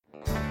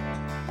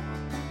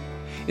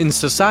In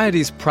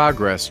society's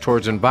progress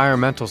towards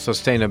environmental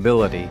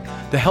sustainability,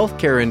 the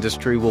healthcare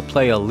industry will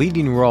play a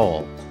leading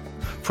role.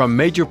 From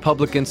major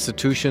public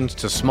institutions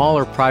to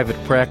smaller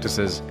private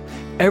practices,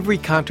 every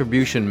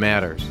contribution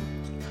matters.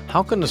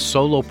 How can a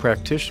solo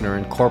practitioner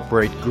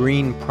incorporate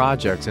green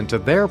projects into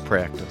their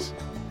practice?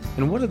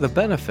 And what are the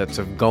benefits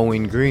of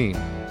going green?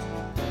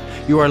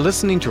 You are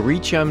listening to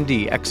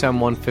ReachMD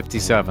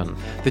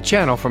XM157, the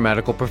channel for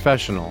medical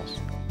professionals.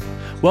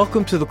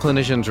 Welcome to the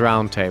Clinicians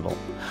Roundtable.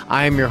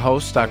 I am your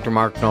host, Dr.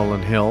 Mark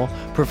Nolan Hill,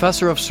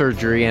 professor of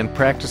surgery and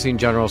practicing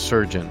general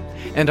surgeon.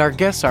 And our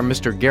guests are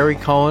Mr. Gary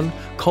Cohen,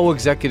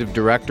 co-executive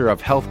director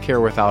of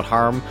Healthcare Without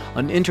Harm,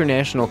 an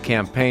international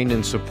campaign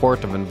in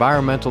support of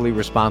environmentally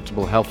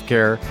responsible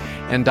healthcare,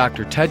 and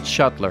Dr. Ted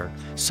Schuttler,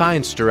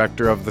 science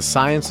director of the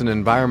Science and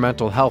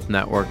Environmental Health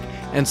Network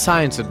and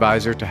science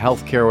advisor to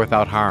Healthcare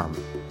Without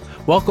Harm.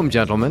 Welcome,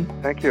 gentlemen.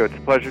 Thank you. It's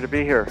a pleasure to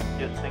be here.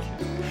 Yes, thank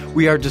you.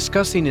 We are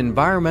discussing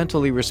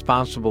environmentally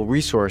responsible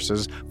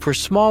resources for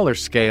smaller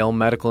scale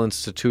medical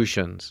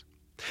institutions.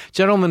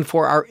 Gentlemen,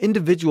 for our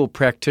individual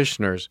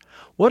practitioners,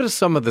 what are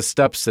some of the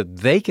steps that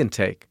they can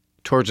take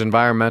towards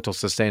environmental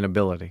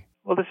sustainability?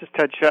 Well, this is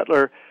Ted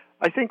Schuttler.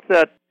 I think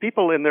that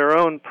people in their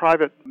own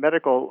private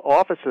medical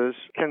offices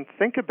can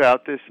think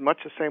about this much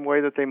the same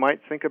way that they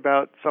might think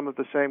about some of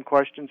the same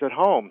questions at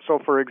home. So,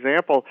 for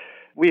example,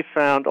 we've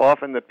found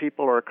often that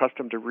people are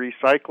accustomed to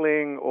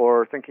recycling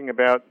or thinking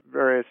about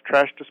various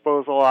trash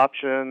disposal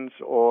options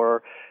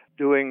or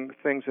doing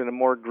things in a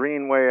more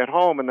green way at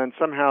home, and then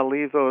somehow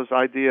leave those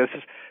ideas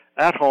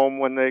at home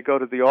when they go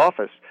to the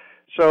office.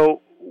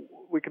 So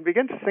we can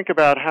begin to think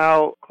about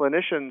how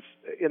clinicians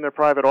in their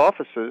private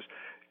offices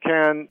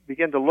can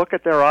begin to look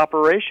at their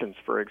operations,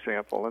 for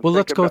example. Well,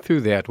 let's go through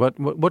that.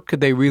 What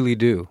could they really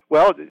do?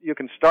 Well, you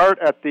can start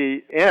at the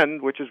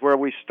end, which is where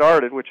we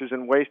started, which is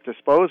in waste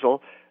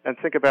disposal, and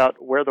think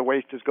about where the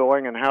waste is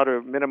going and how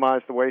to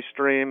minimize the waste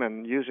stream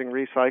and using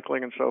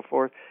recycling and so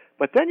forth.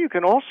 But then you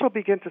can also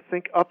begin to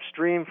think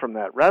upstream from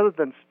that. Rather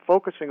than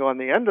focusing on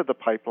the end of the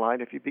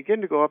pipeline, if you begin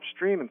to go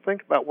upstream and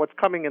think about what's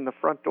coming in the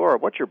front door,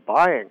 what you're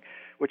buying,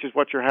 which is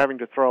what you're having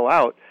to throw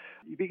out,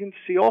 you begin to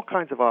see all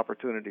kinds of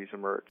opportunities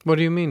emerge. What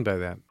do you mean by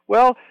that?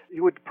 Well,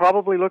 you would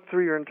probably look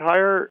through your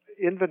entire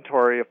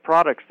inventory of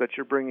products that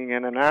you're bringing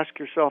in and ask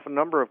yourself a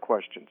number of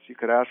questions. You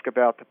could ask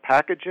about the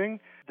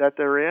packaging that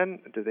they're in.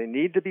 Do they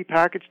need to be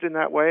packaged in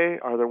that way?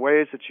 Are there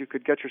ways that you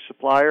could get your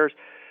suppliers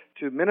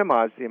to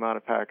minimize the amount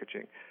of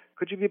packaging?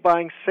 Could you be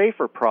buying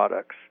safer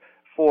products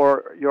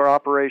for your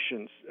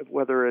operations,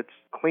 whether it's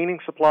cleaning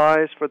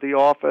supplies for the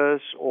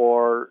office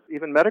or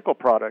even medical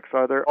products?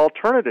 Are there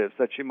alternatives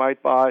that you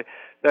might buy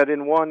that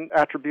in one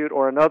attribute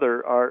or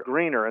another are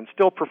greener and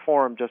still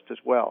perform just as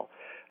well?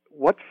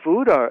 What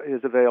food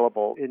is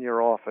available in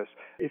your office?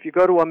 If you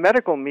go to a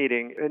medical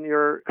meeting in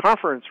your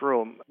conference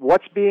room,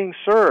 what's being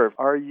served?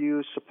 Are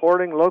you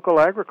supporting local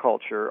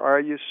agriculture? Are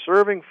you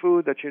serving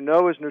food that you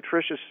know is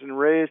nutritious and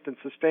raised in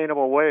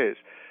sustainable ways?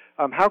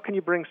 How can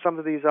you bring some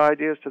of these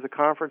ideas to the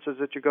conferences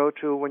that you go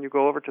to when you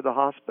go over to the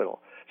hospital?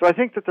 So I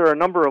think that there are a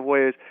number of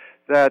ways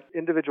that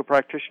individual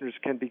practitioners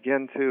can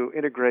begin to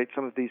integrate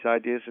some of these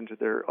ideas into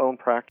their own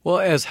practice. Well,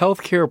 as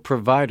healthcare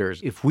providers,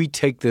 if we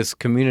take this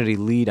community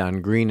lead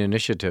on green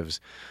initiatives,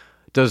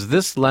 does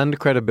this lend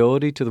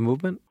credibility to the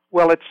movement?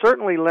 Well, it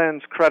certainly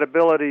lends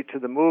credibility to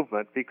the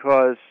movement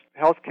because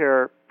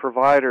healthcare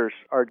providers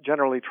are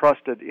generally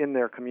trusted in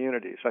their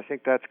communities. I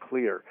think that's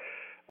clear.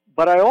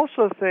 But I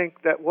also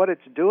think that what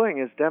it's doing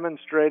is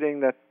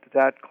demonstrating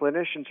that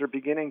clinicians are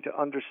beginning to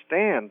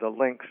understand the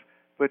links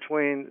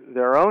between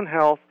their own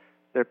health,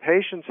 their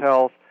patients'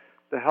 health,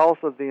 the health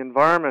of the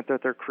environment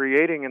that they're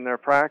creating in their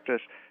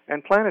practice,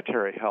 and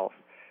planetary health.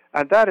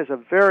 And that is a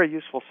very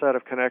useful set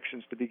of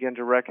connections to begin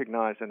to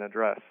recognize and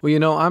address. Well, you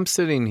know, I'm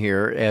sitting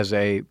here as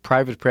a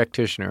private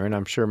practitioner, and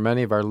I'm sure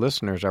many of our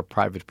listeners are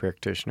private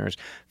practitioners,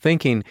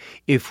 thinking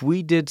if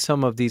we did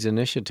some of these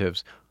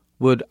initiatives,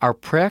 would our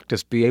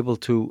practice be able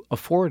to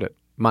afford it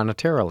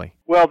monetarily?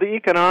 Well, the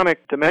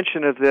economic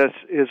dimension of this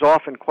is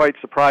often quite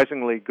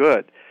surprisingly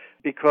good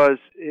because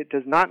it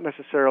does not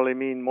necessarily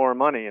mean more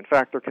money. In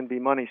fact, there can be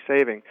money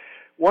saving.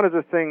 One of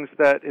the things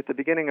that at the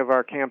beginning of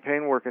our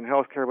campaign work in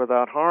Healthcare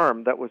Without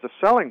Harm that was a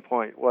selling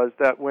point was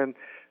that when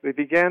we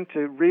began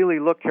to really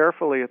look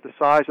carefully at the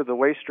size of the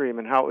waste stream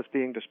and how it was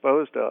being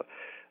disposed of,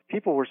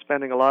 people were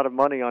spending a lot of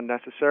money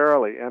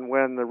unnecessarily. And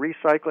when the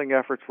recycling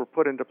efforts were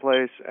put into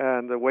place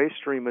and the waste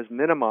stream was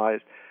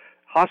minimized,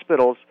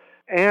 hospitals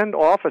and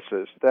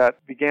offices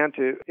that began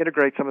to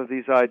integrate some of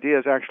these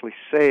ideas actually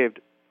saved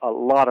a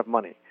lot of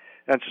money.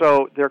 And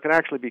so there can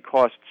actually be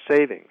cost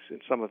savings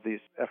in some of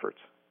these efforts.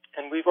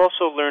 And we've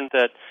also learned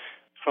that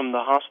from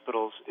the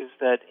hospitals is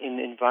that in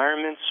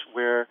environments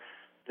where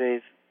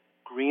they've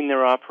greened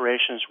their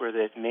operations, where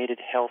they've made it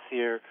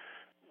healthier,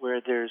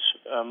 where there's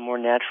more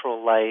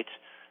natural light,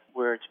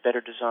 where it's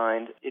better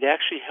designed, it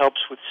actually helps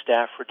with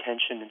staff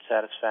retention and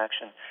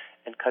satisfaction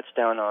and cuts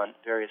down on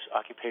various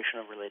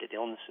occupational-related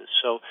illnesses.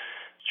 So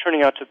it's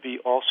turning out to be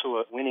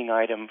also a winning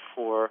item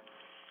for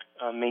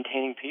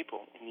maintaining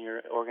people in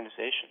your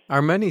organization.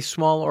 Are many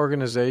small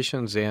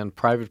organizations and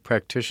private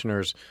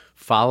practitioners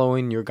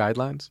following your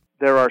guidelines?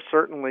 There are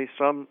certainly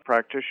some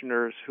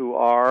practitioners who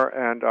are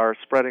and are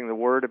spreading the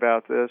word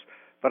about this,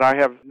 but I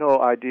have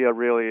no idea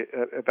really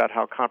about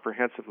how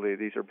comprehensively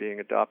these are being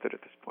adopted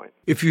at this point.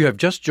 If you have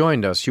just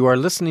joined us, you are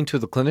listening to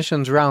the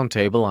Clinicians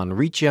Roundtable on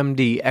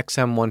ReachMD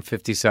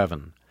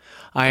XM157.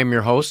 I am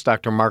your host,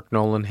 Dr. Mark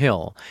Nolan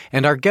Hill,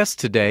 and our guests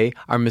today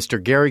are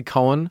Mr. Gary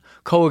Cohen,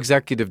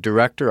 Co-Executive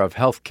Director of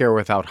Healthcare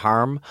Without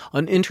Harm,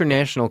 an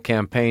international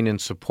campaign in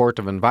support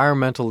of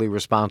environmentally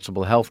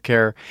responsible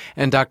healthcare,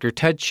 and Dr.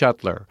 Ted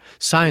Schuttler,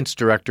 Science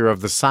Director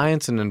of the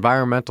Science and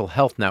Environmental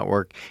Health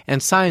Network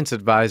and Science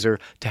Advisor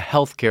to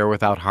Healthcare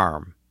Without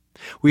Harm.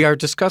 We are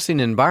discussing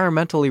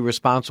environmentally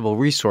responsible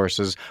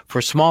resources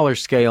for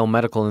smaller-scale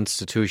medical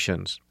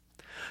institutions.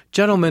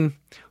 Gentlemen,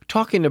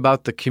 talking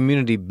about the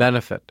community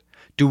benefit,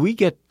 do we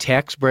get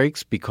tax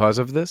breaks because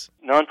of this?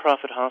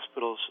 Nonprofit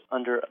hospitals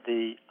under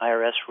the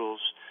IRS rules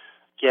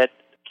get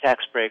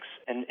tax breaks,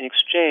 and in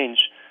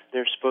exchange,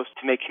 they're supposed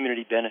to make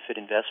community benefit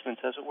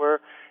investments, as it were,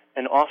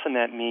 and often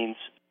that means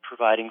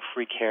providing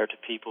free care to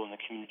people in the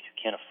community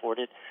who can't afford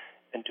it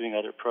and doing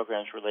other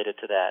programs related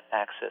to that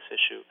access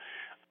issue.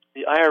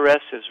 The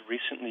IRS has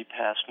recently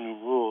passed new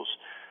rules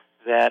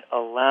that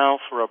allow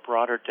for a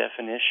broader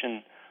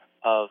definition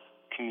of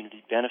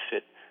community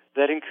benefit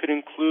that could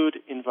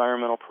include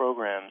environmental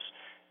programs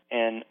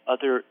and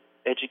other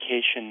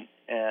education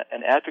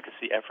and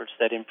advocacy efforts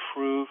that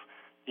improve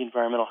the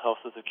environmental health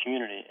of the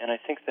community. And I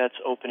think that's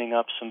opening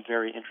up some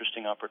very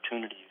interesting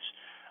opportunities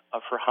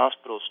for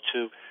hospitals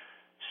to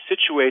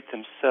situate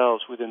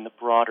themselves within the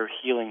broader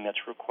healing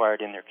that's required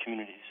in their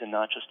communities and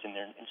not just in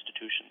their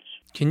institutions.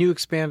 Can you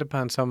expand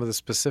upon some of the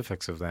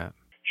specifics of that?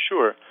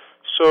 Sure.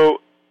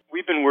 So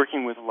we've been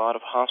working with a lot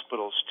of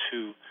hospitals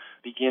to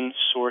begin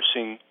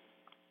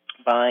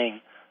buying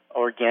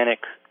organic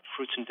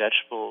fruits and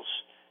vegetables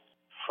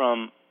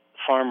from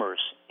farmers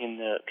in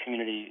the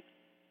community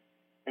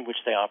in which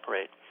they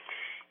operate.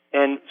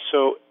 And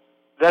so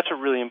that's a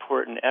really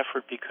important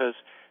effort because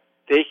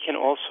they can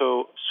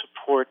also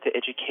support the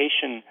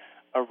education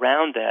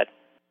around that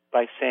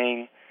by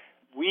saying,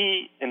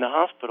 we in the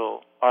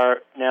hospital are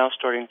now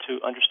starting to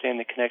understand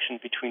the connection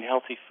between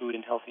healthy food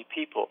and healthy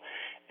people,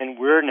 and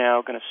we're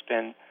now going to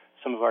spend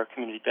some of our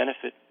community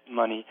benefit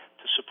money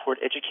to support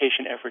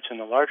education efforts in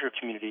the larger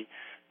community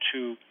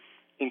to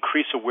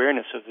increase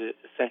awareness of the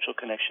essential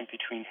connection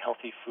between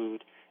healthy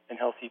food and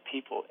healthy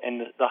people.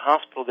 And the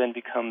hospital then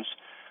becomes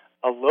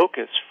a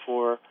locus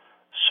for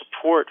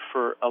support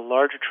for a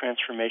larger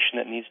transformation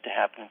that needs to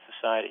happen in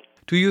society.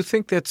 Do you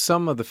think that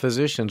some of the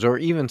physicians or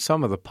even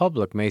some of the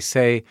public may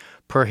say,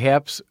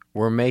 perhaps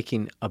we're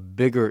making a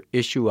bigger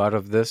issue out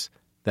of this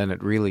than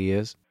it really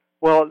is?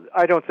 Well,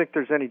 I don't think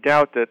there's any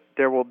doubt that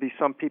there will be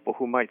some people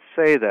who might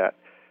say that.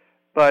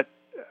 But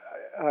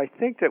I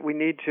think that we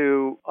need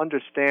to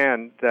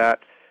understand that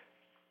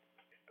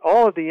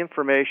all of the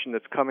information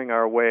that's coming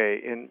our way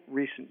in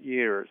recent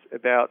years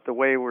about the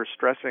way we're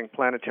stressing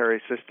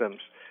planetary systems,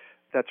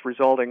 that's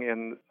resulting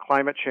in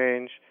climate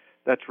change,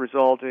 that's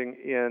resulting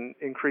in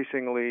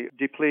increasingly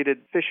depleted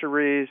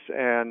fisheries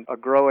and a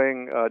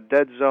growing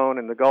dead zone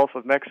in the Gulf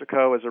of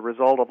Mexico as a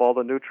result of all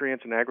the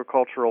nutrients and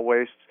agricultural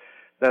wastes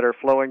that are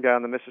flowing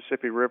down the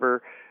Mississippi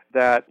River,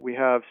 that we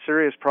have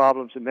serious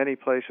problems in many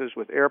places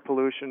with air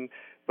pollution,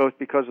 both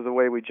because of the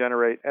way we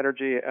generate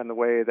energy and the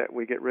way that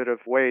we get rid of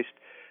waste,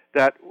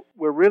 that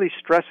we're really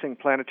stressing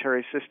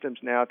planetary systems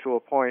now to a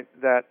point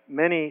that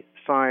many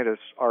scientists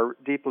are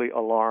deeply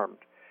alarmed.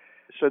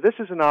 So this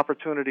is an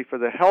opportunity for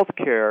the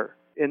healthcare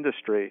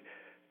industry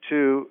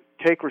to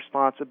take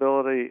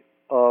responsibility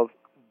of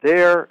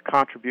their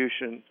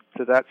contribution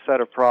to that set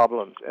of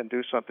problems and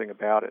do something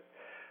about it.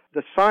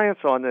 The science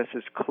on this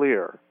is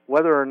clear.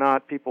 Whether or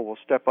not people will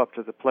step up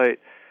to the plate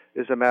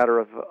is a matter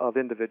of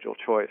individual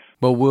choice.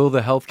 But will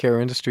the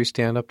healthcare industry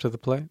stand up to the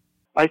plate?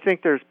 I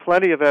think there's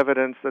plenty of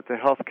evidence that the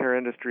healthcare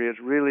industry is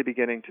really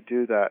beginning to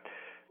do that.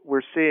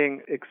 We're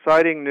seeing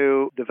exciting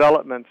new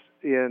developments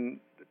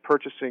in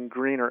purchasing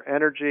greener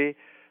energy,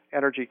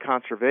 energy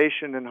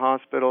conservation in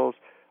hospitals,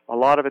 a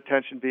lot of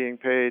attention being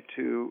paid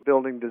to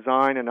building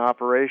design and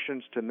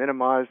operations to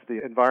minimize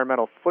the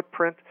environmental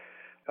footprint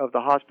of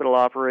the hospital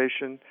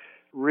operation,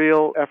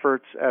 real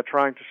efforts at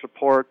trying to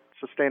support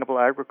sustainable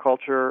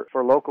agriculture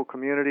for local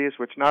communities,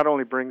 which not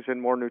only brings in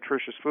more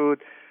nutritious food,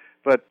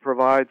 but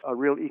provides a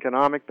real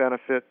economic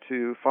benefit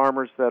to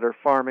farmers that are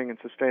farming in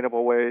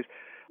sustainable ways.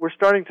 We're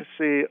starting to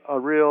see a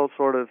real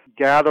sort of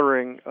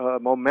gathering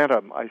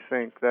momentum, I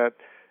think, that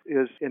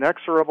is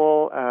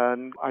inexorable,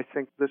 and I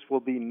think this will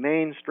be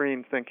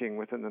mainstream thinking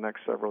within the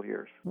next several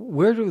years.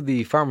 Where do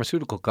the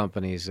pharmaceutical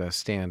companies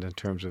stand in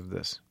terms of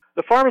this?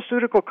 The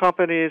pharmaceutical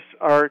companies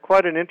are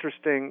quite an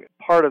interesting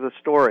part of the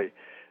story.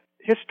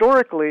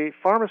 Historically,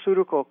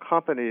 pharmaceutical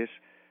companies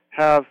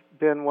have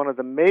been one of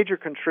the major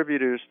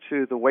contributors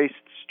to the waste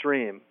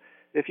stream.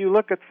 If you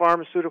look at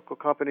pharmaceutical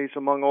companies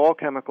among all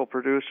chemical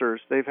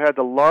producers, they've had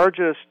the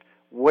largest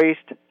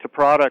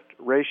waste-to-product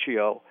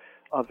ratio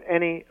of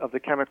any of the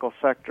chemical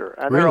sector.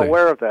 And Really? they're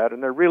aware of that,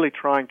 and they're really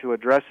trying to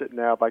address it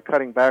now by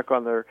cutting back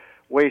on their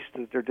waste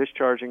that they're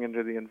discharging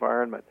into the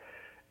environment.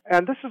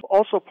 And this is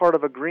also part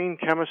of a green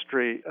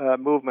chemistry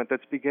movement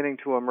that's beginning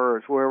to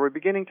emerge, where we're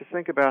beginning to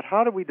think about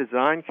how do we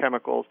design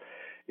chemicals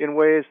in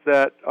ways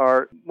that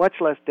are much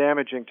less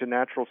damaging to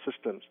natural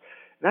systems.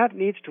 That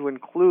needs to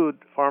include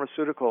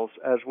pharmaceuticals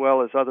as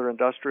well as other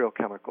industrial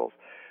chemicals.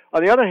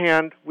 On the other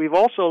hand, we've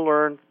also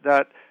learned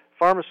that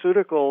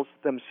pharmaceuticals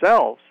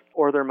themselves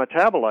or their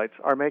metabolites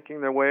are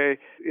making their way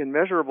in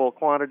measurable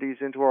quantities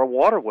into our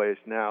waterways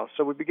now.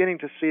 So we're beginning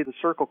to see the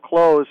circle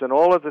close, and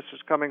all of this is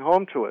coming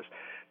home to us.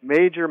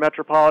 Major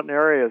metropolitan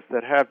areas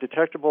that have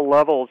detectable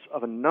levels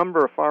of a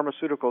number of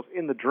pharmaceuticals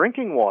in the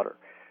drinking water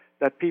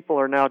that people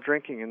are now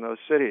drinking in those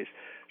cities.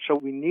 So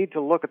we need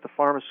to look at the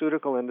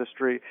pharmaceutical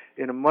industry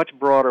in a much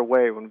broader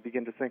way when we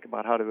begin to think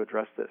about how to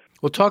address this.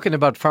 Well, talking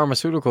about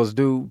pharmaceuticals,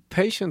 do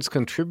patients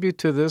contribute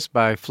to this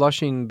by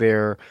flushing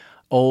their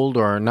old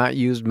or not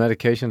used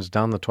medications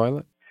down the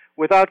toilet?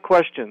 Without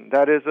question.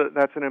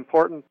 That's an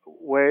important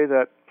way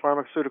that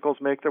pharmaceuticals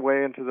make their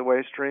way into the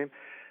waste stream.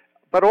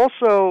 But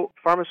also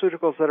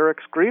pharmaceuticals that are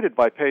excreted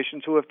by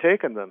patients who have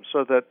taken them,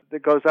 so that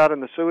it goes out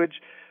in the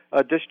sewage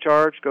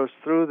discharge, goes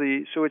through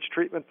the sewage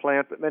treatment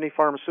plant, but many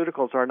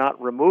pharmaceuticals are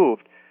not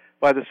removed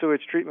by the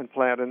sewage treatment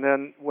plant. And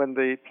then when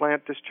the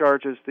plant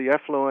discharges the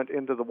effluent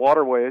into the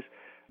waterways,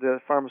 the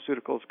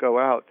pharmaceuticals go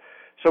out.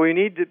 So we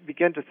need to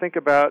begin to think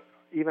about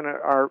even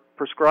our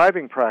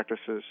prescribing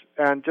practices.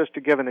 And just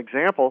to give an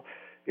example,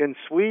 in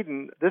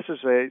Sweden, this is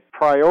a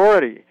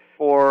priority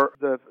for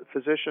the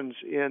physicians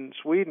in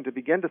Sweden to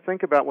begin to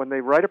think about when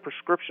they write a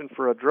prescription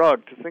for a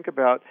drug, to think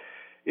about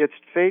its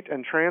fate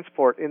and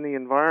transport in the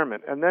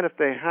environment. And then if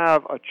they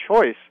have a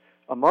choice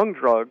among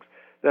drugs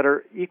that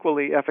are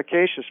equally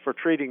efficacious for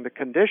treating the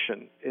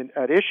condition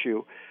at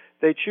issue,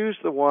 they choose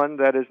the one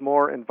that is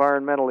more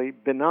environmentally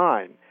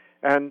benign.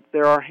 And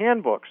there are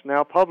handbooks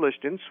now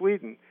published in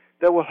Sweden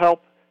that will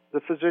help the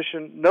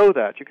physician know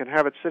that. You can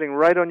have it sitting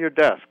right on your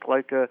desk,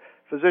 like a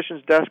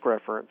physician's desk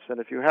reference. And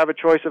if you have a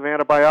choice of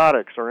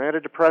antibiotics or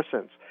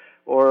antidepressants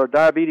or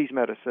diabetes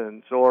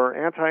medicines or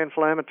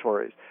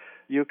anti-inflammatories,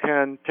 you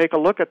can take a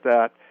look at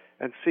that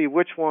and see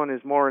which one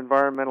is more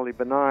environmentally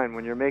benign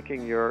when you're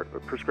making your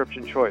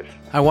prescription choice.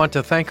 I want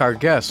to thank our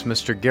guests,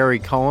 Mr. Gary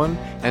Cohen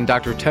and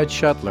Dr. Ted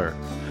Schuttler.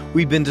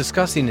 We've been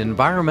discussing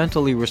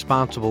environmentally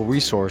responsible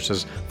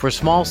resources for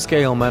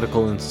small-scale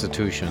medical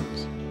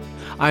institutions.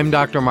 I'm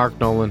Dr. Mark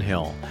Nolan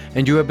Hill,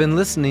 and you have been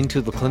listening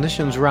to the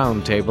Clinicians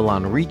Roundtable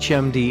on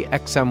ReachMD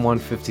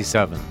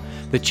XM157,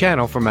 the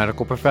channel for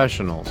medical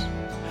professionals.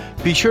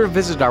 Be sure to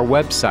visit our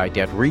website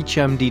at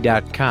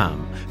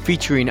reachmd.com,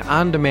 featuring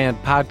on-demand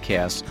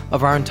podcasts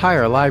of our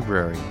entire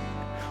library.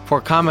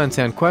 For comments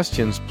and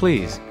questions,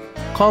 please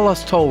call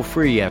us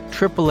toll-free at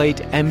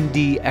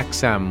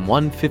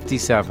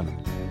 888-MD-XM157.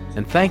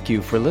 And thank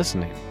you for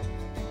listening.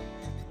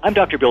 I'm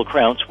Dr. Bill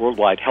Krauntz,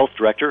 Worldwide Health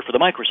Director for the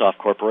Microsoft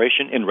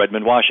Corporation in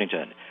Redmond,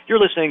 Washington. You're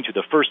listening to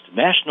the first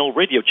national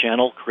radio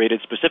channel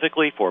created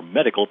specifically for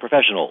medical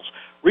professionals,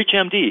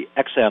 ReachMD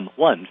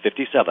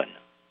XM157.